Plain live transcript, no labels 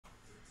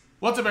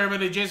What's up,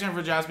 everybody? Jason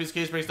for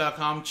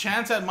JaspysCaseBreaks.com.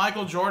 Chance at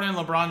Michael Jordan,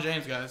 LeBron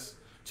James, guys.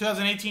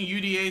 2018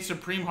 UDA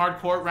Supreme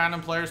Hardcourt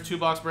Random Players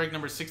 2-box break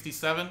number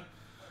 67.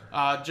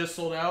 Just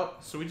sold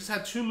out. So we just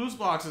had 2 loose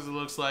boxes, it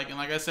looks like. And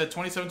like I said,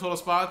 27 total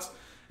spots.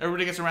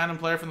 Everybody gets a random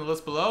player from the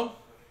list below.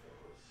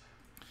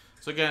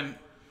 So again,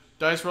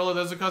 dice roller,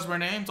 there's the customer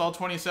names, all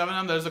 27 of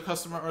them. There's the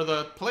customer, or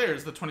the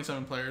players, the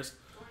 27 players.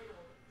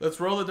 Let's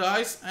roll the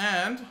dice,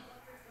 and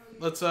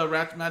let's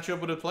match you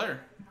up with a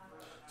player.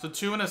 So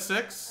 2 and a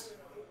 6.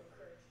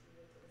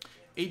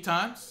 8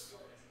 times.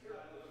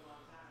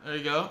 There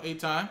you go. 8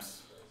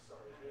 times.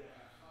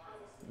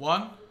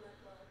 1,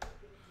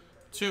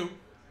 2,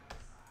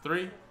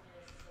 3,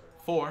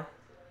 4,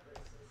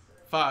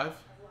 5,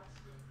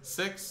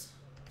 6,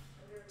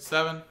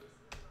 7,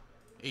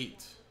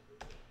 8.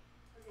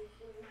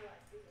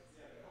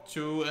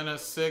 2 and a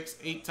 6,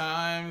 8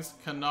 times.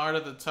 Kennard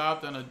at the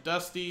top, then a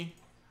Dusty.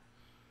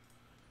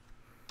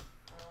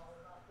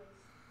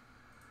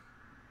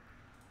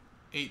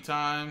 Eight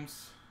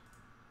times.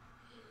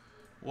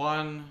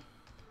 1,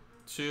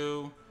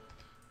 2,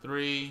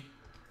 3,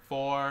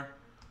 4,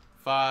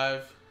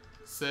 5,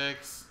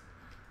 6,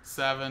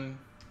 7,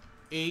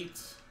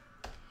 8.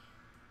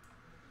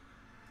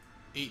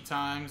 8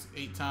 times,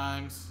 8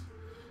 times.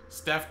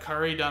 Steph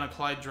Curry down to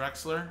Clyde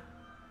Drexler.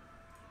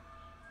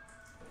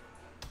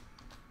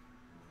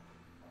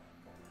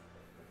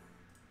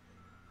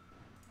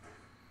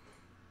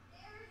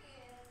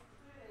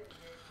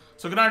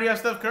 So good night, you have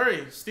Steph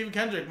Curry, Stephen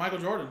Kendrick, Michael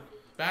Jordan,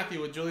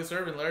 Matthew with Julius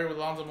Erving, Larry with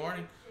Lonzo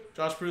Mourning,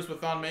 Josh Bruce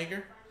with Thon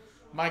Maker,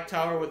 Mike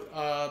Tower with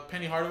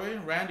Penny Hardaway,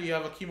 Randy, you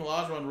have Akeem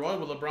Olajuwon, Roy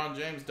with LeBron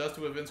James,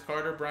 Dusty with Vince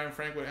Carter, Brian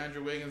Frank with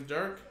Andrew Wiggins,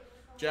 Dirk,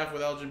 Jeff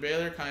with Elgin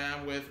Baylor,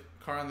 Kayam with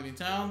Karl-Anthony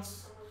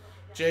Towns,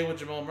 Jay with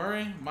Jamal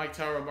Murray, Mike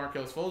Tower with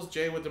Markelle Fultz,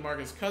 Jay with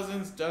DeMarcus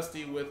Cousins,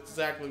 Dusty with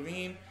Zach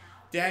LaVine,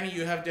 Danny,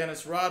 you have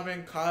Dennis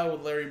Rodman, Kyle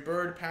with Larry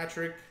Bird,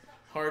 Patrick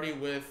Hardy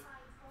with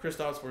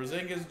Kristaps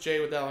Porzingis, Jay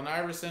with Allen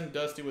Iverson,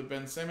 Dusty with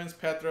Ben Simmons,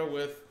 Petra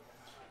with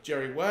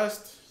Jerry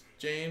West,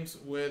 James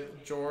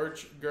with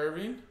George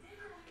Gervin,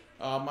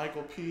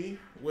 Michael P.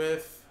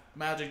 with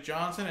Magic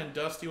Johnson, and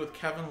Dusty with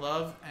Kevin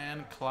Love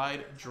and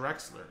Clyde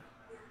Drexler.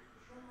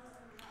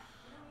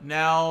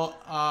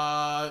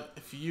 Now,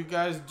 if you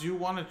guys do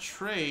want to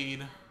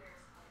trade,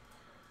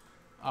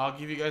 I'll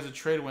give you guys a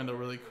trade window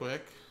really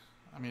quick.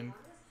 I mean,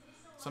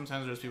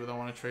 sometimes there's people that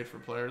want to trade for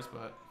players,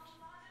 but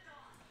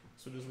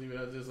so just leave it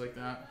as is like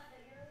that.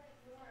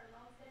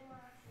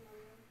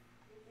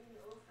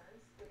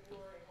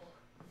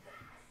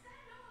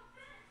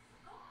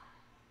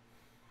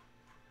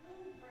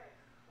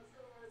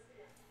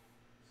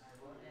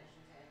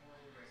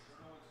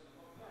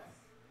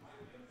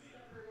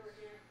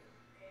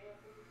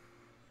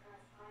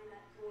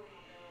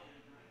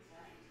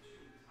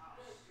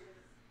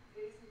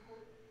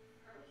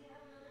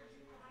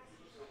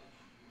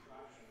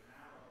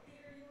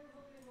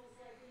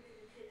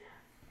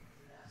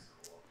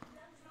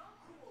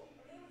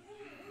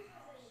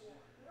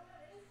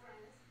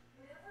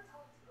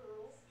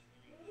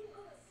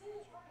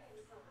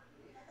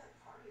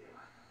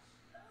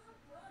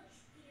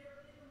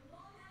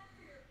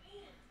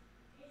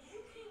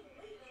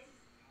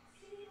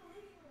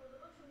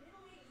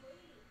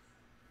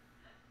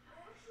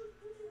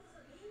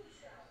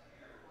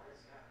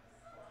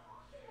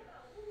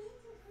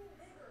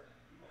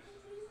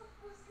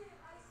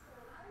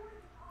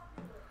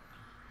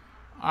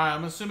 Alright,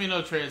 I'm assuming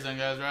no trades then,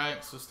 guys,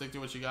 right? So stick to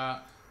what you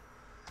got.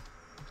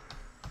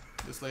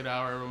 This late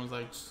hour, everyone's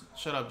like,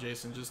 shut up,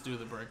 Jason. Just do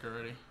the break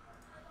already.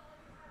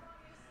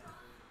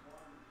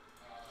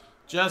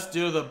 Just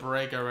do the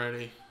break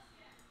already.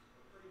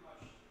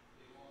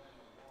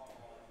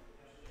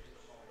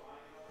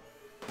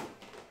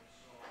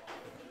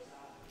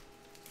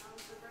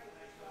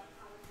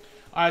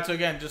 Alright, so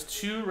again, just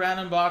 2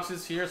 random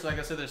boxes here. So like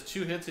I said, there's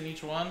 2 hits in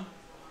each one.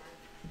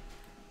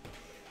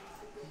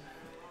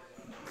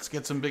 Let's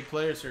get some big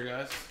players here,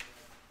 guys.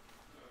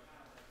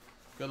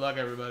 Good luck,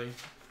 everybody.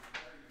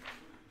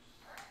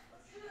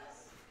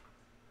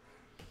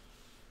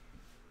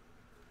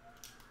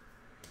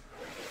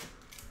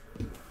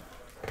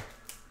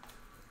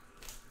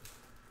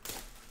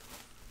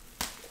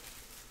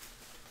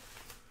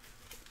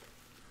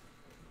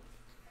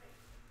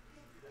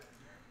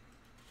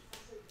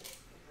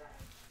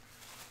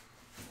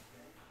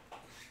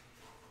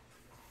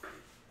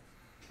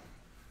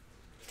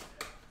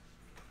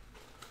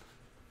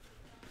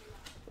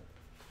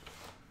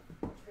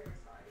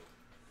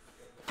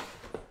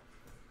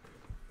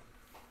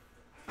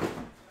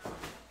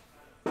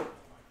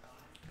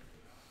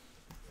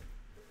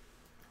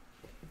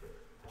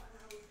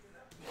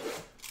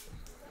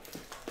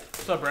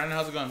 What's up, Brandon?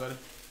 How's it going, buddy?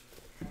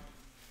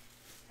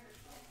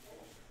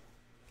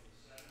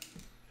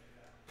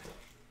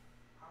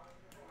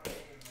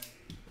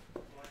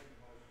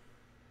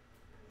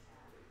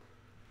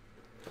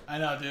 I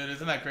know, dude.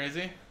 Isn't that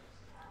crazy?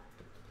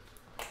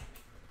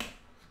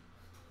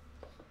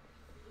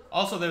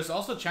 Also, there's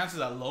also chances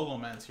at Logo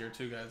Man's here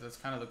too, guys. That's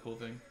kind of the cool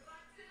thing.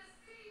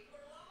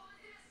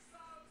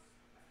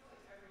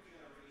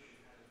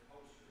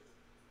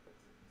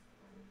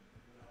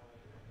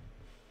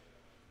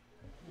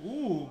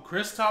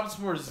 Kristaps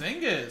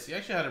Porzingis. He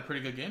actually had a pretty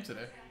good game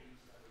today.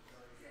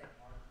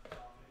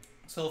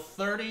 So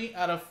 30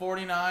 out of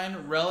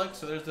 49 relics.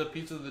 So there's the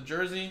piece of the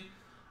jersey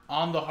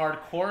on the hard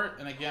court.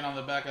 And again, on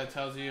the back, that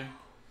tells you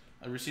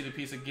I received a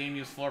piece of game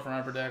used floor from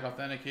Upper Deck,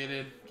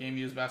 authenticated, game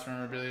used basketball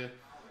memorabilia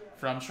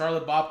from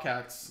Charlotte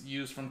Bobcats,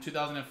 used from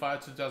 2005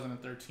 to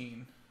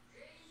 2013.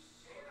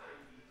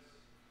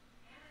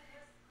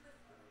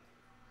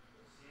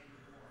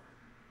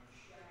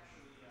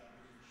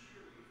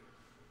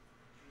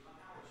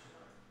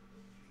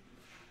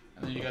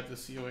 And then you got the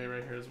COA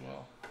right here as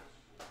well.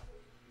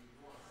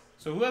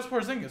 So who has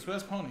Porzingis? Who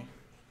has Pony?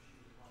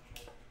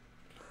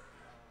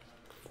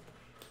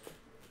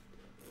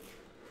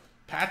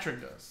 Patrick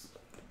does.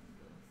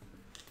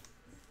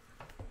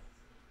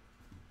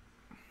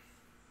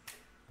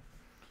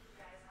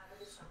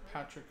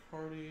 Patrick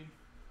Hardy.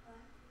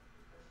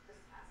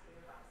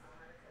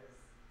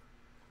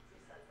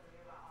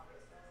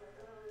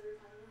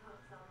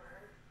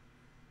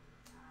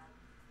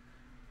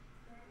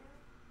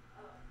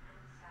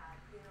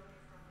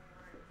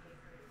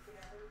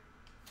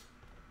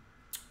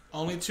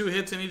 Only 2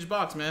 hits in each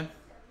box, man.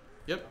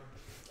 Yep.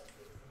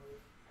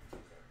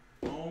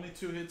 Only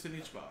 2 hits in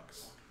each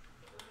box.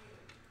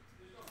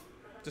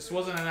 This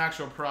wasn't an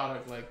actual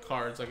product like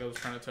cards, like I was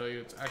trying to tell you.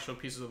 It's actual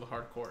pieces of the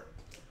hard court.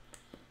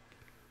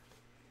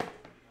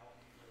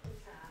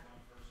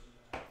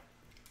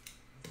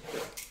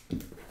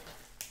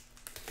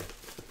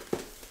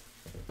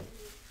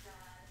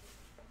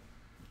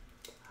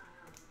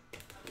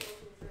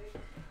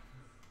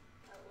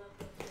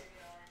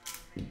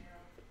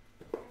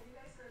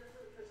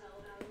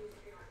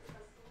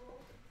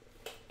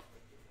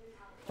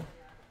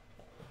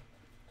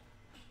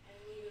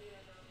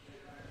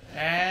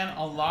 And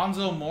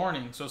Alonzo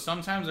Mourning. So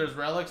sometimes there's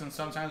relics and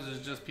sometimes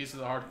there's just pieces of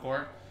the hard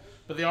court.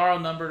 But they are all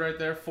numbered right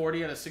there.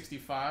 40 out of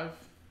 65.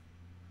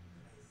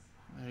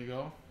 There you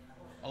go.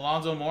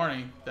 Alonzo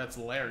Mourning. That's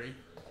Larry.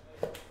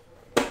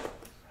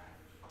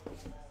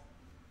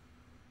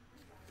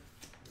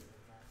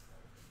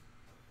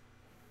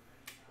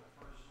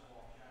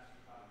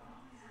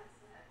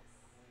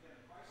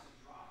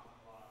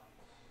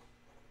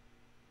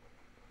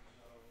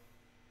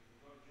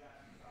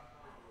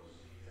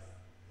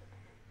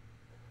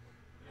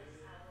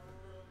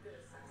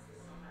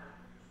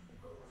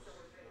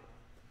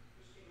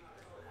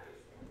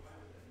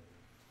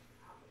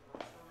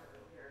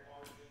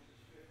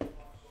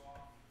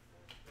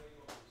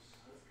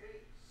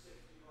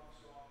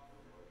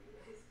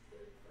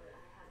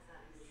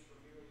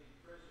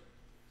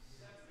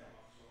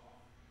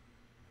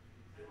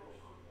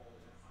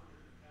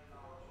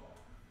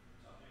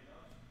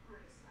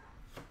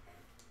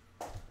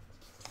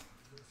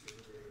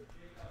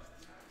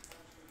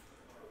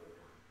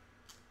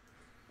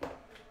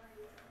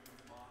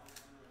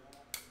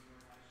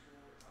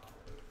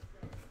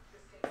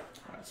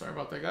 Sorry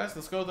about that, guys.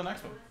 Let's go to the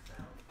next one.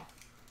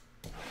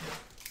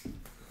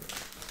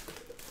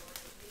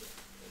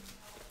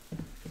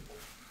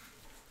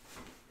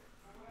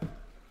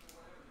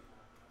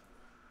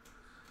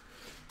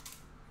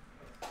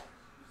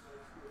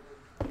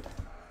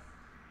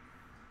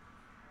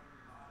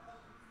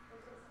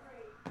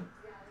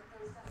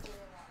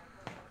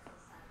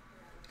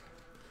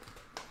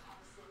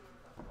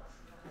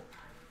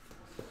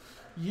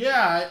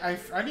 Yeah, I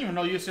didn't even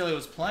know UCLA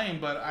was playing,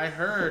 but I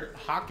heard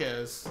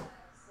Jaquez.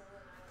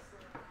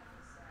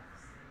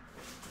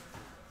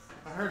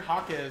 I heard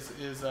Jaquez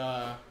is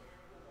got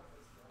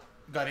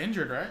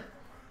injured, right?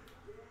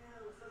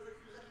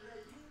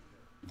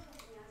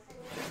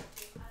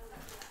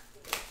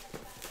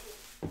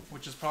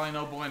 Which is probably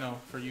no bueno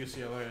for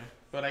UCLA.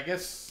 But I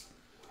guess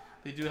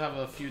they do have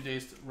a few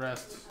days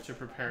rest to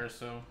prepare,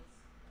 so.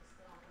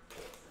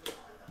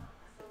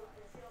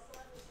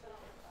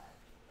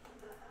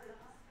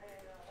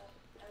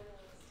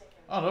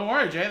 Oh, don't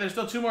worry, Jay. There's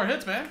still 2 more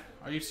hits, man.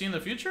 Are you seeing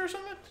the future or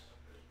something?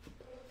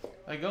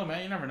 Let go,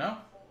 man. You never know.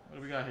 What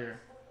do we got here?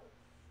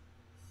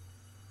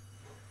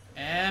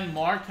 And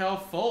Markelle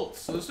Fultz.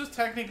 So this was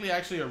technically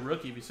actually a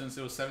rookie since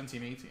it was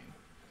 17-18.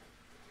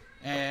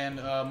 And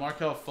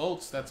Markelle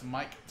Fultz, that's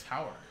Mike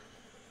Tower.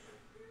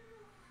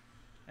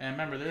 And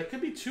remember, there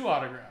could be 2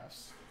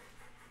 autographs.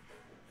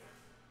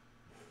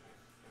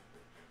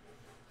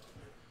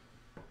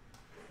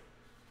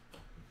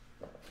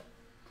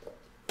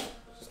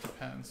 Just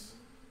depends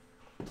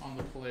on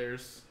the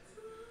players.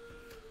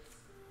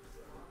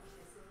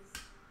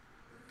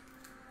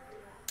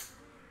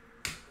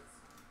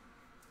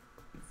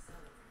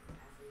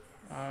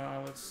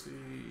 Let's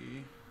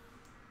see.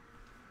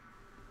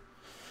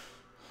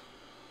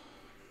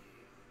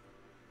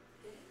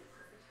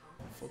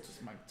 Fultz is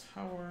Mike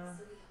Tower.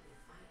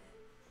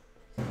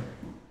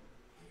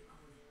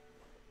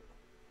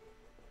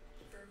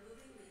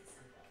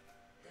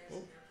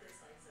 Oh.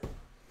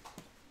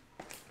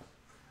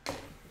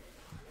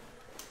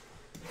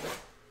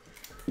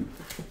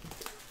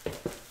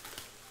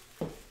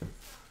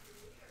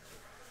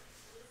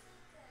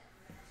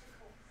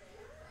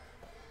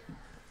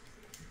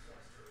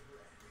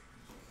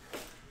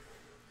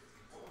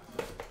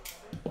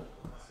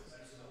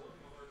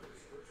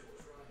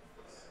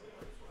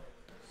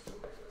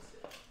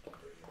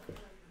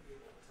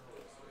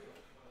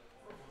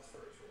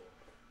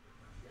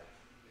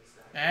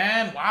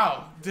 And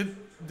wow, did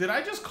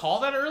I just call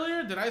that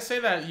earlier? Did I say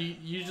that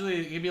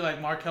usually it'd be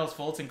like Markelle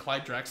Fultz and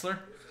Clyde Drexler?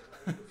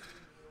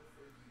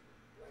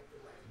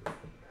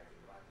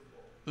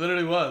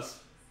 Literally was.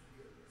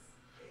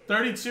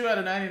 32 out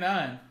of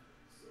 99.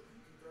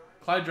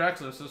 Clyde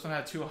Drexler, so this one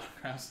had 2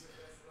 autographs.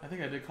 I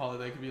think I did call it.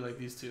 They could be like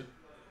these two.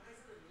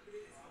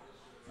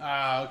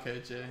 Ah,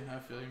 okay, Jay. I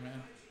feel you,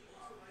 man.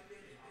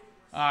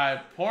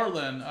 Alright,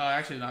 Portland.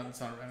 Actually,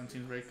 it's not a random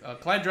team break.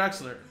 Clyde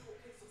Drexler.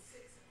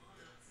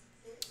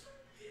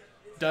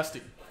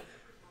 Dusty.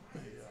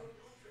 There you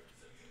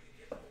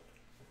go.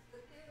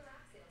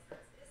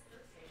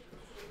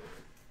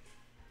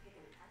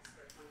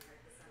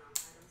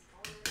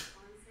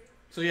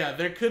 So yeah,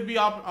 there could be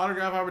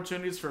autograph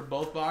opportunities for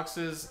both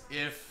boxes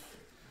if,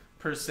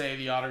 per se,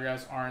 the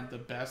autographs aren't the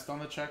best on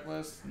the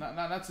checklist.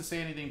 Not to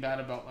say anything bad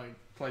about like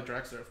Clyde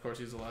Drexler. Of course,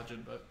 he's a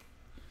legend, but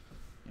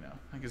you know,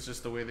 I think it's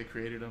just the way they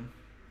created him.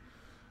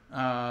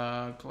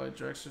 Clyde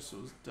Drexler, so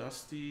it was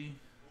Dusty.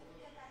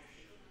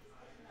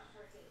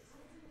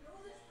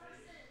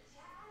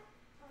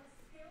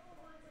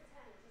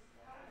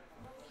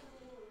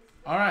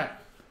 All right,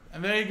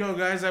 and there you go,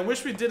 guys. I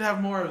wish we did have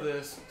more of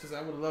this because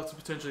I would love to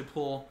potentially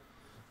pull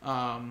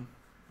some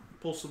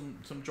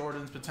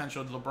Jordans,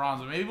 potential LeBrons,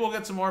 but maybe we'll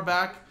get some more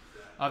back.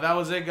 That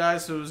was it,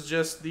 guys. So it was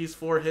just these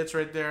 4 hits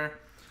right there.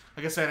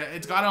 Like I said,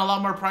 it's gotten a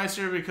lot more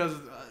pricier because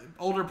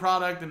older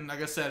product, and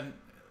like I said,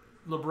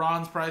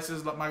 LeBron's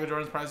prices, Michael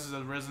Jordan's prices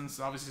have risen,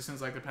 so obviously since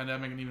like the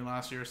pandemic and even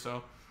last year.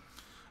 So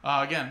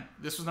again,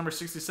 this was number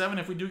 67.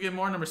 If we do get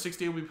more, number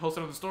 68 will be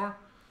posted on the store.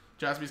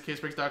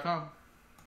 JaspysCaseBreaks.com.